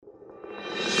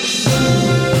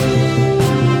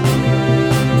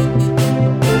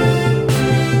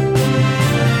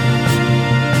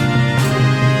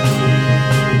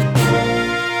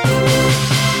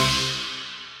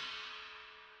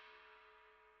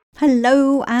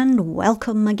Hello and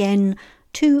welcome again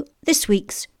to this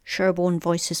week's Sherborne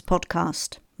Voices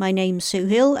podcast. My name's Sue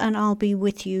Hill and I'll be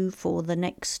with you for the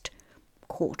next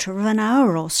quarter of an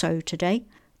hour or so today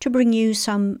to bring you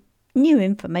some new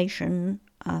information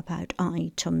about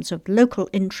items of local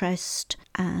interest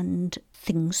and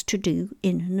things to do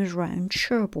in and around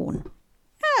Sherborne.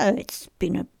 It's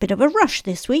been a bit of a rush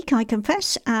this week, I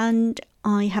confess, and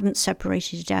I haven't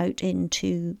separated it out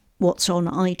into what's on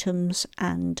items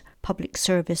and public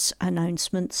service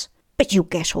announcements, but you'll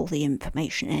get all the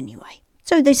information anyway.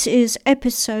 So this is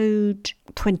episode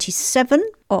 27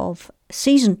 of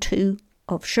season 2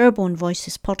 of Sherborne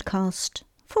Voices podcast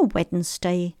for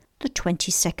Wednesday, the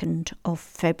 22nd of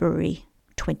February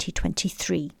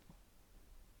 2023.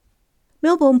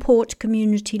 Millbourne Port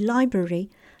Community Library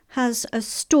has a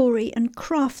story and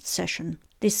craft session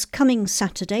this coming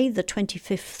Saturday, the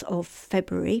 25th of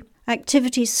February.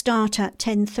 Activities start at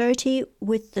 10:30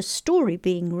 with the story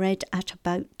being read at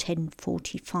about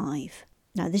 10:45.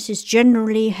 Now this is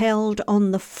generally held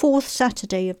on the fourth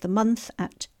Saturday of the month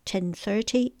at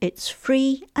 10:30. It's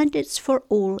free and it's for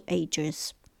all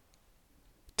ages.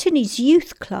 Tinny's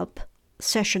Youth Club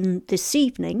session this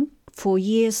evening for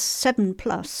years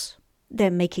 7+. They're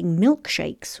making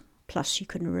milkshakes. Plus you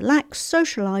can relax,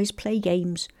 socialise, play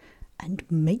games and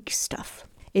make stuff.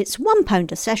 It's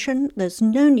 £1 a session. There's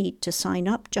no need to sign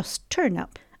up, just turn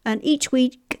up. And each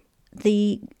week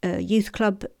the youth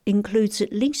club includes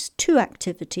at least 2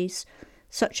 activities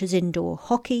such as indoor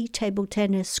hockey, table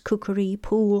tennis, cookery,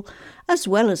 pool, as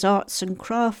well as arts and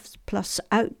crafts, plus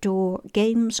outdoor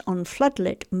games on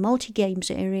floodlit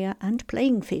multi-games area and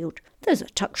playing field. There's a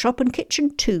tuck shop and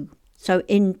kitchen too. So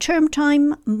in term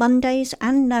time, Mondays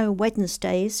and now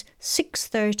Wednesdays,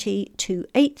 6:30 to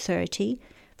 8:30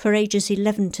 for ages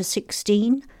 11 to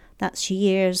 16, that's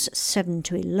years 7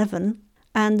 to 11.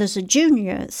 And there's a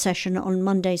junior session on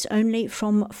Mondays only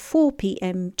from 4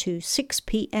 p.m. to 6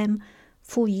 p.m.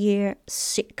 for year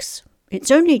 6.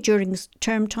 It's only during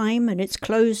term time and it's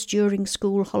closed during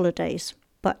school holidays.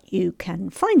 But you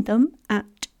can find them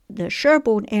at the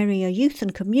Sherborne Area Youth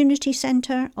and Community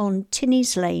Centre on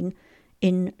Tinny's Lane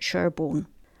in Sherborne.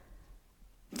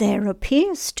 There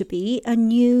appears to be a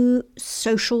new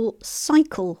social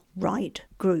cycle ride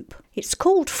group. It's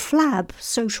called Flab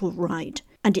Social Ride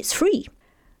and it's free.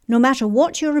 No matter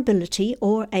what your ability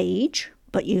or age,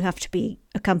 but you have to be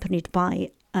accompanied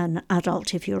by an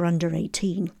adult if you're under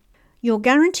 18, you're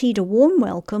guaranteed a warm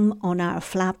welcome on our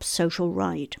Flab Social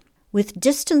Ride. With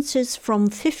distances from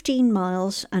 15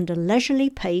 miles and a leisurely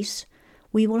pace,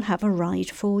 we will have a ride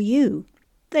for you.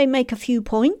 They make a few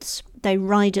points. They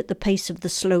ride at the pace of the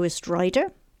slowest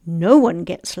rider. No one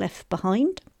gets left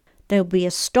behind. There'll be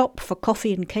a stop for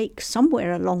coffee and cake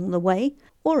somewhere along the way,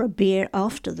 or a beer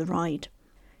after the ride.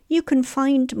 You can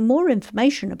find more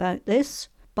information about this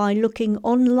by looking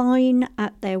online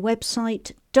at their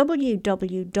website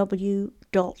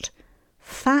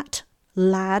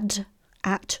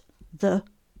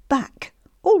www.fatladattheback,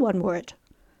 all one word,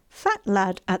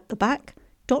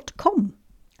 fatladattheback.com.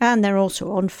 And they're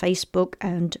also on Facebook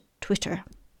and Twitter.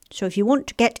 So if you want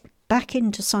to get back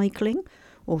into cycling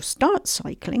or start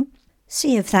cycling,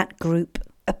 see if that group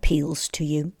appeals to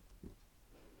you.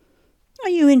 Are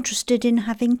you interested in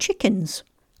having chickens?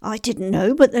 I didn't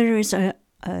know, but there is an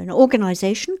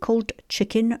organisation called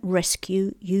Chicken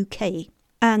Rescue UK.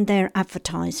 And they're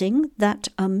advertising that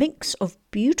a mix of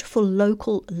beautiful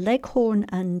local Leghorn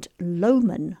and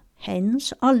Lowman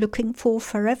hens are looking for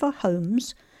forever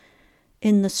homes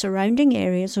in the surrounding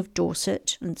areas of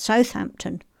Dorset and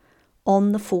Southampton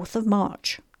on the 4th of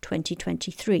March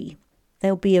 2023.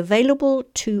 They'll be available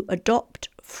to adopt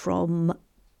from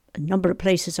a number of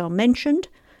places are mentioned,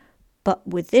 but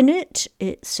within it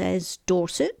says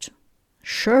Dorset,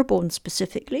 Sherborne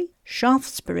specifically,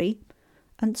 Shaftesbury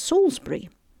and Salisbury.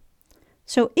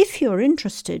 So if you're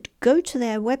interested, go to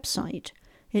their website.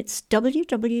 It's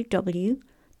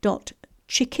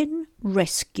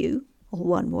www.chickenrescue, or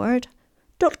one word,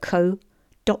 .co.uk.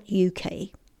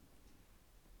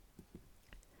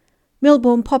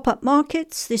 Millbourne Pop-Up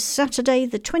Markets this Saturday,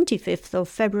 the 25th of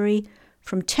February,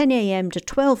 from 10 a.m. to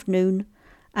 12 noon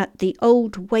at the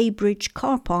Old Weybridge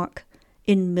car park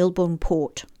in Millbourne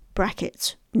Port,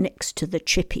 brackets, next to the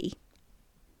Chippy.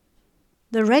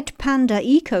 The Red Panda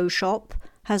Eco Shop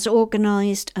has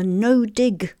organised a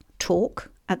no-dig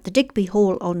talk at the Digby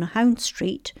Hall on Hound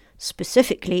Street,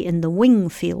 specifically in the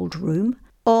Wingfield Room,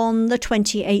 on the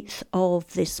 28th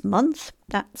of this month,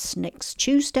 that's next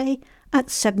Tuesday, at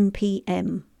 7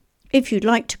 p.m. If you'd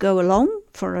like to go along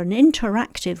for an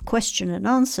interactive question and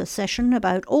answer session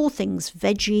about all things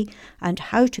veggie and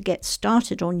how to get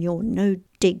started on your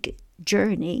no-dig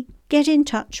journey, get in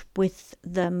touch with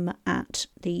them at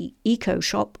the Eco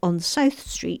Shop on South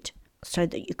Street so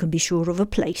that you can be sure of a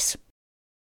place.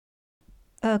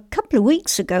 A couple of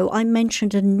weeks ago, I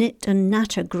mentioned a knit and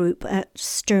natter group at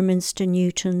Sturminster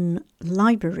Newton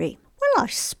Library. Well, I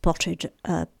spotted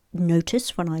a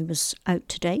notice when I was out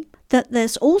today that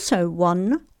there's also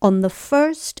one on the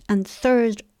first and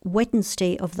third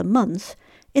Wednesday of the month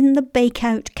in the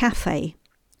Bakeout Cafe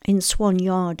in Swan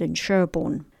Yard in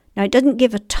Sherborne. Now, it doesn't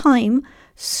give a time,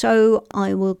 so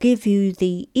I will give you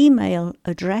the email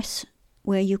address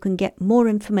where you can get more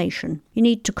information. You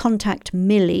need to contact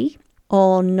Millie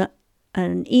on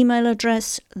an email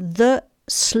address,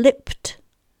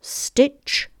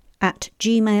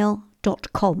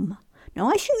 theslippeddstitch@gmail.com. Now,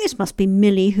 I think this must be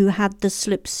Millie who had the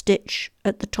slip stitch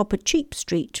at the top of Cheap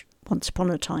Street once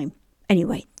upon a time.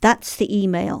 Anyway, that's the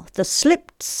email,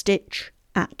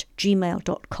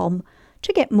 theslippeddstitch@gmail.com,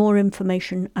 to get more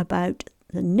information about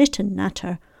the knit and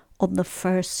natter on the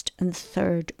first and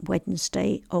third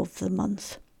Wednesday of the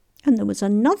month. And there was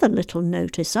another little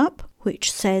notice up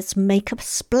which says, make a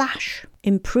splash.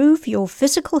 Improve your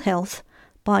physical health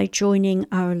by joining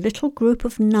our little group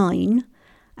of 9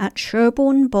 at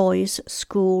Sherborne Boys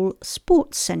School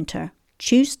Sports Centre,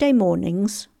 Tuesday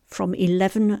mornings from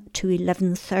 11 to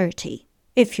 11:30.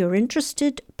 If you're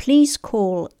interested, please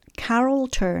call Carol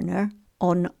Turner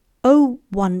on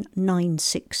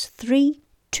 01963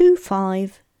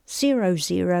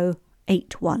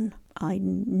 250081. I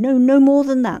know no more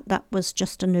than that. That was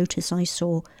just a notice I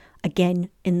saw again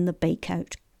in the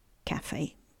Bakeout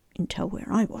Cafe in Tell where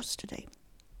I was today.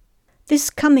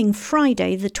 This coming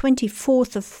Friday, the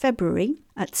 24th of February,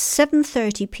 at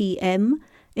 7:30 p.m.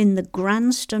 in the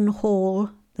Granston Hall,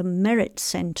 the Merit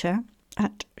Centre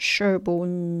at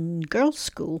Sherborne Girls'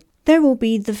 School, there will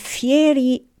be the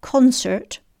Fieri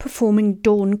concert performing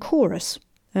Dawn Chorus.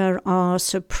 There are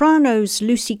sopranos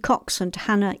Lucy Cox and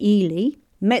Hannah Ely,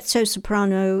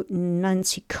 mezzo-soprano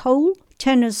Nancy Cole,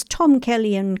 tenors Tom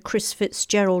Kelly and Chris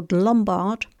Fitzgerald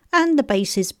Lombard, and the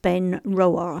bass is Ben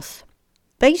Roarth.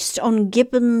 Based on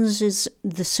Gibbons's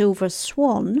The Silver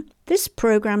Swan, this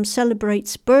programme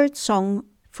celebrates birdsong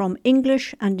from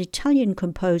English and Italian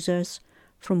composers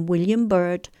from William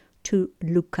Byrd to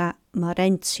Luca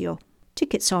Marenzio.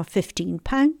 Tickets are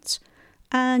 £15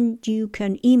 and you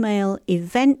can email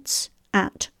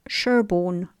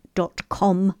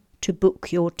events@sherborne.com to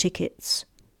book your tickets.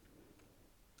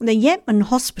 The Yetman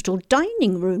Hospital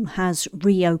dining room has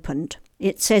reopened.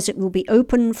 It says it will be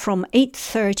open from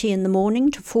 8:30 in the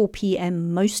morning to 4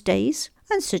 p.m. most days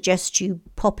and suggests you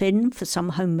pop in for some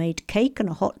homemade cake and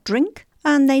a hot drink.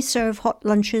 And they serve hot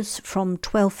lunches from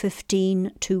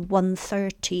 12:15 to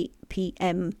 1:30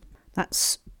 p.m.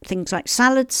 That's things like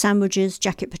salads, sandwiches,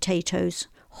 jacket potatoes,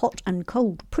 hot and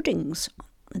cold puddings.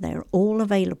 They're all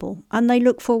available and they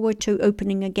look forward to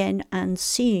opening again and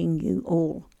seeing you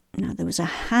all. Now, there was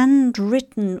a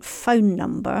handwritten phone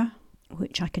number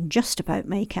which I can just about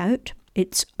make out.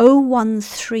 It's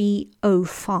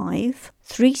 01305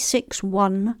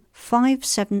 361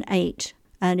 578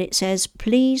 and it says,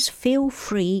 please feel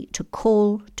free to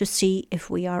call to see if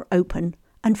we are open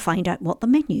and find out what the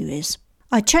menu is.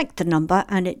 I checked the number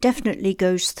and it definitely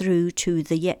goes through to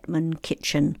the Yetman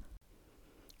kitchen.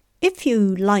 If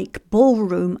you like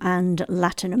ballroom and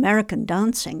Latin American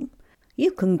dancing,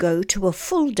 you can go to a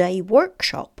full-day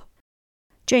workshop.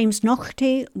 James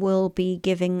Naughty will be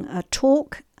giving a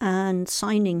talk and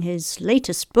signing his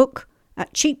latest book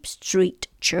at Cheap Street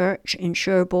Church in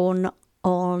Sherborne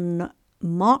on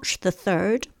March the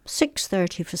 3rd,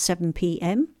 6:30 for 7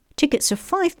 p.m. Tickets are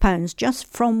 £5 just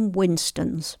from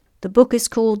Winston's. The book is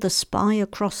called The Spy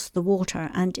Across the Water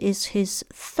and is his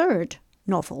third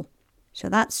novel. So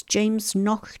that's James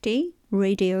Naughty,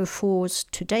 Radio 4's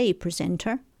Today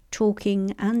presenter,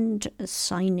 talking and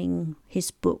signing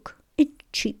his book in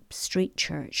Cheap Street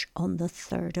Church on the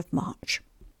 3rd of March.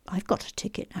 I've got a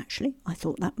ticket, actually. I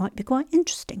thought that might be quite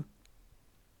interesting.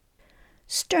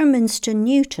 Sturminster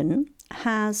Newton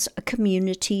has a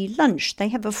community lunch. They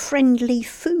have a friendly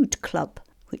food club,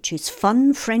 which is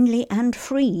fun, friendly and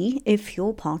free if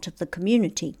you're part of the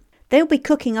community. They'll be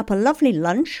cooking up a lovely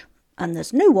lunch and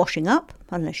there's no washing up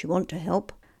unless you want to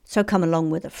help. So come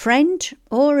along with a friend,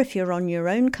 or if you're on your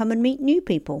own, come and meet new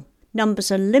people.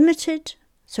 Numbers are limited,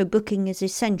 so booking is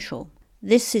essential.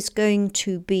 This is going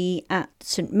to be at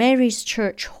St Mary's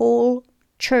Church Hall,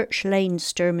 Church Lane,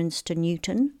 Sturminster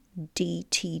Newton,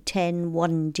 DT10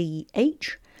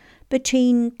 1DH,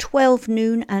 between 12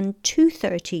 noon and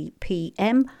 2:30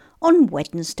 p.m. on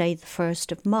Wednesday the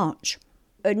 1st of March.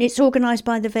 And it's organised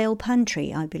by the Vale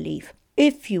Pantry, I believe.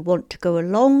 If you want to go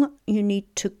along, you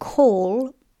need to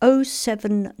call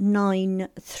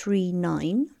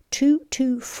 07939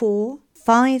 224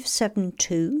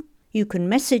 572. You can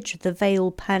message the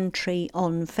Vale Pantry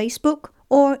on Facebook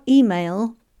or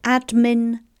email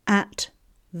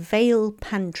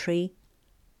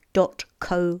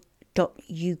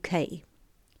admin@valepantry.co.uk.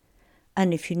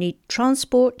 And if you need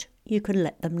transport, you can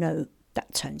let them know.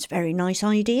 That sounds a very nice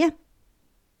idea.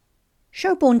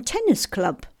 Sherborne Tennis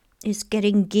Club is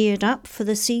getting geared up for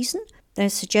the season. They're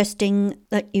suggesting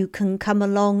that you can come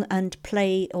along and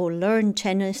play or learn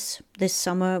tennis this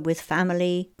summer with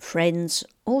family, friends,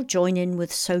 or join in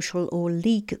with social or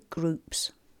league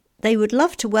groups. They would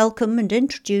love to welcome and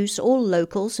introduce all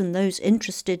locals and those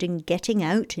interested in getting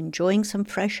out, enjoying some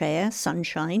fresh air,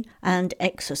 sunshine, and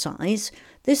exercise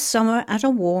this summer at a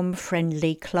warm,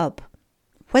 friendly club.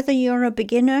 Whether you're a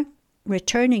beginner,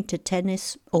 returning to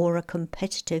tennis, or a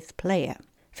competitive player,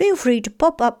 feel free to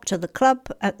pop up to the club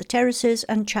at the terraces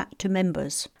and chat to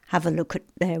members. Have a look at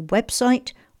their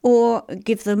website or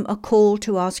give them a call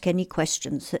to ask any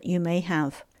questions that you may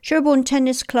have. Sherborne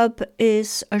Tennis Club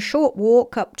is a short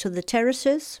walk up to the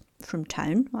terraces from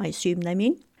town, I assume they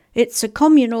mean. It's a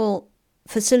communal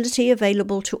facility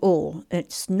available to all.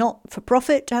 It's not for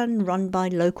profit and run by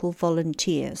local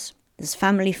volunteers. There's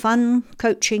family fun,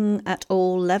 coaching at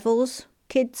all levels.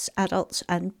 Kids, adults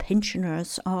and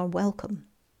pensioners are welcome.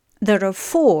 There are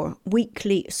 4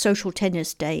 weekly social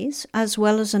tennis days, as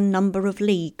well as a number of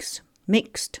leagues,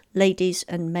 mixed ladies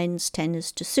and men's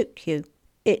tennis to suit you.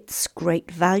 It's great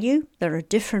value. There are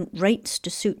different rates to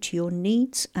suit your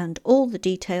needs, and all the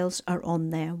details are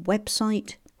on their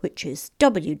website, which is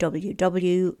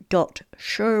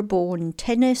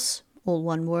www.sherbornetennis, all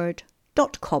one word,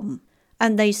 .com.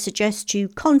 And they suggest you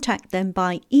contact them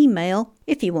by email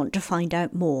if you want to find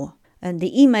out more. And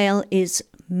the email is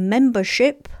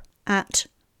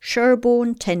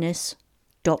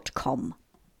membership@sherbornetennis.com.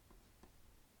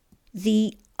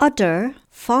 The Udder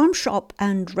Farm Shop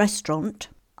and Restaurant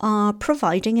are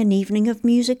providing an evening of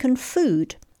music and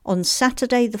food on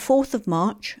Saturday the 4th of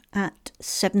March at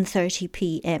 7:30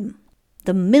 p.m.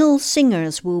 The Mill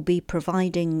Singers will be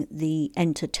providing the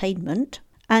entertainment,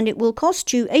 and it will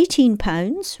cost you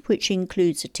 £18, which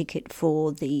includes a ticket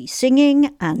for the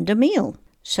singing and a meal.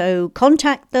 So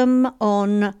contact them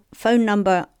on phone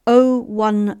number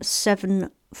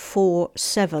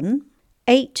 01747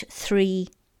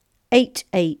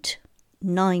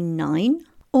 838899,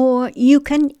 or you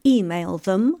can email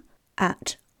them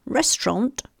at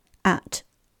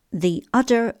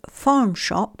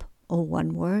restaurant@theudderfarmshop, all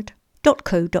one word,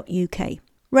 .co.uk.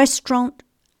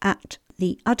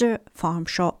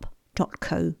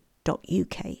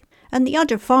 restaurant@theudderfarmshop.co.uk. And the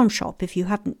Udder Farm Shop, if you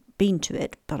haven't been to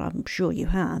it, but I'm sure you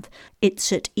have,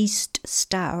 it's at East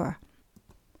Stour.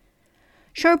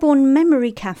 Sherborne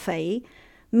Memory Cafe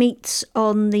meets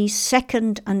on the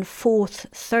 2nd and 4th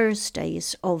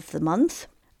Thursdays of the month,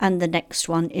 and the next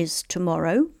one is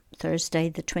tomorrow, Thursday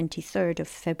the 23rd of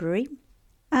February,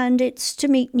 and it's to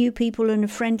meet new people in a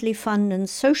friendly, fun and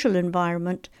social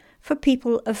environment for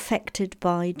people affected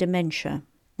by dementia.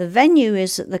 The venue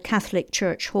is at the Catholic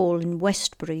Church Hall in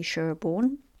Westbury,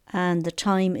 Sherborne, and the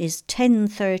time is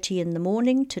 10:30 in the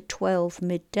morning to 12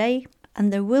 midday,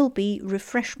 and there will be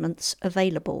refreshments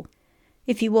available.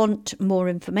 If you want more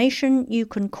information, you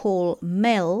can call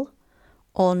Mel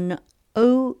on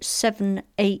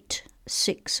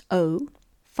 07860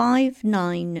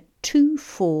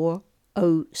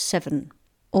 592407,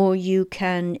 or you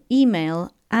can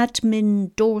email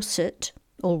admin Dorset,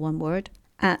 all one word,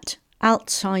 at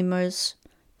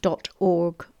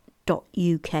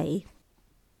alzheimers.org.uk.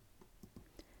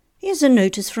 Here's a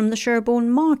notice from the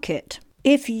Sherborne Market.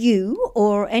 If you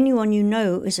or anyone you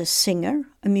know is a singer,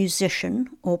 a musician,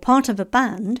 or part of a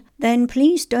band, then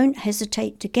please don't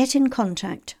hesitate to get in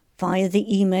contact via the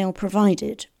email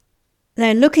provided.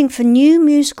 They're looking for new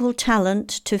musical talent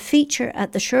to feature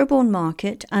at the Sherborne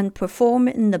Market and perform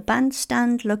in the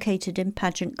bandstand located in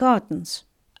Pageant Gardens.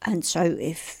 And so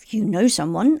if you know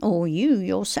someone, or you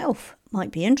yourself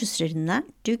might be interested in that,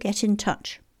 do get in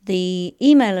touch. The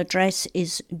email address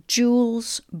is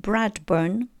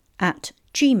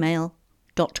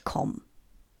julesbradburn@gmail.com.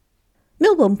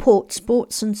 Millburn Port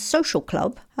Sports and Social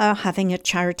Club are having a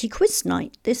charity quiz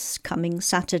night this coming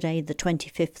Saturday the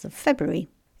 25th of February.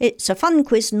 It's a fun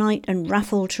quiz night and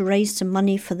raffle to raise some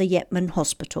money for the Yetman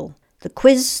Hospital. The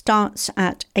quiz starts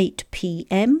at 8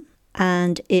 p.m.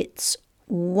 and it's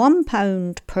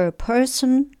 £1 per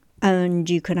person, and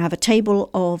you can have a table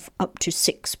of up to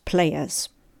 6 players.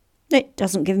 It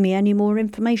doesn't give me any more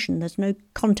information. There's no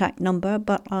contact number,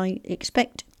 but I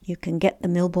expect you can get the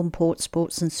Millburn Port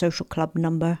Sports and Social Club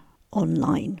number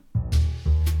online.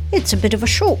 It's a bit of a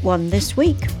short one this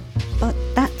week, but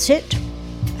that's it.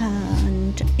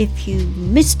 And if you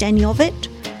missed any of it,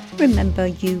 remember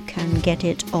you can get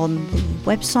it on the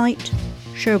website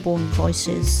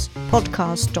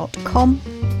SherborneVoicesPodcast.com,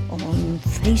 on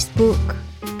Facebook,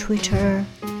 Twitter,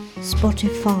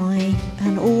 Spotify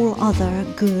and all other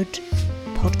good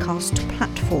podcast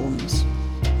platforms.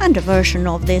 And a version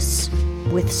of this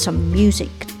with some music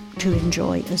to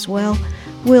enjoy as well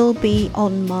will be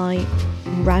on my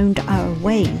Round Our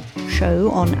Way show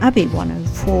on Abbey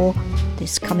 104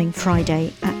 this coming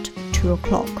Friday at 2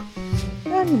 o'clock.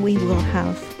 And we will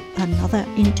have another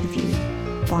interview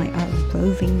by our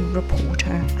roving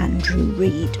reporter Andrew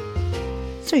Reid.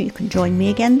 So you can join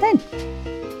me again then.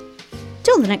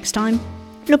 Till the next time,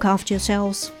 look after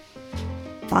yourselves.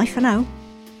 Bye for now.